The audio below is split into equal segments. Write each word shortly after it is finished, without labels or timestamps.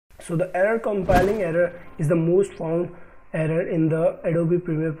So the error, compiling error, is the most found error in the Adobe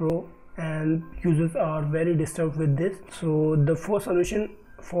Premiere Pro, and users are very disturbed with this. So the first solution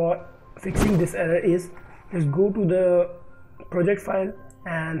for fixing this error is just go to the project file,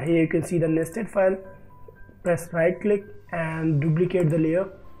 and here you can see the nested file. Press right click and duplicate the layer,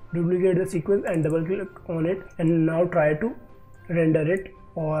 duplicate the sequence and double click on it, and now try to render it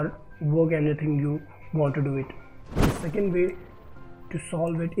or work anything you want to do it. The second way to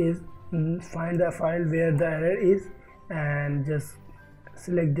solve it is find the file where the error is and just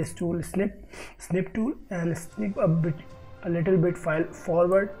select this tool, snip tool, and snip a little bit file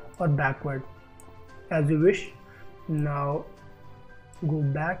forward or backward as you wish. Now go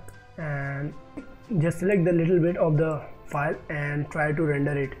back and just select the little bit of the file and try to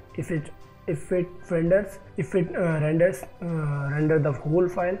render it. If it renders, render the whole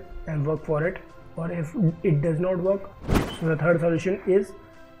file and work for it. Or if it does not work, so the third solution is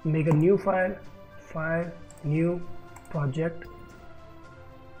make a new file, new project,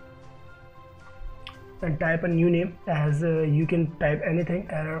 and type a new name, as you can type anything,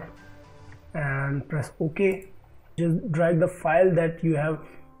 error, and press OK. Just drag the file that you have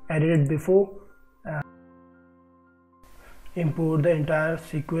edited before, import the entire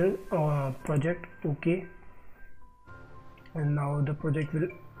sequence project. OK, and now the project will,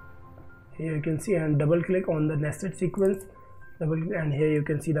 here you can see, and double click on the nested sequence, and here you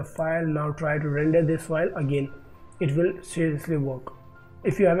can see the file. Now try to render this file again. It will seriously work.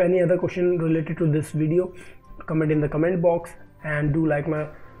 If you have any other question related to this video, comment in the comment box, and do like my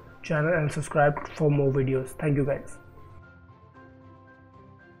channel and subscribe for more videos. Thank you guys.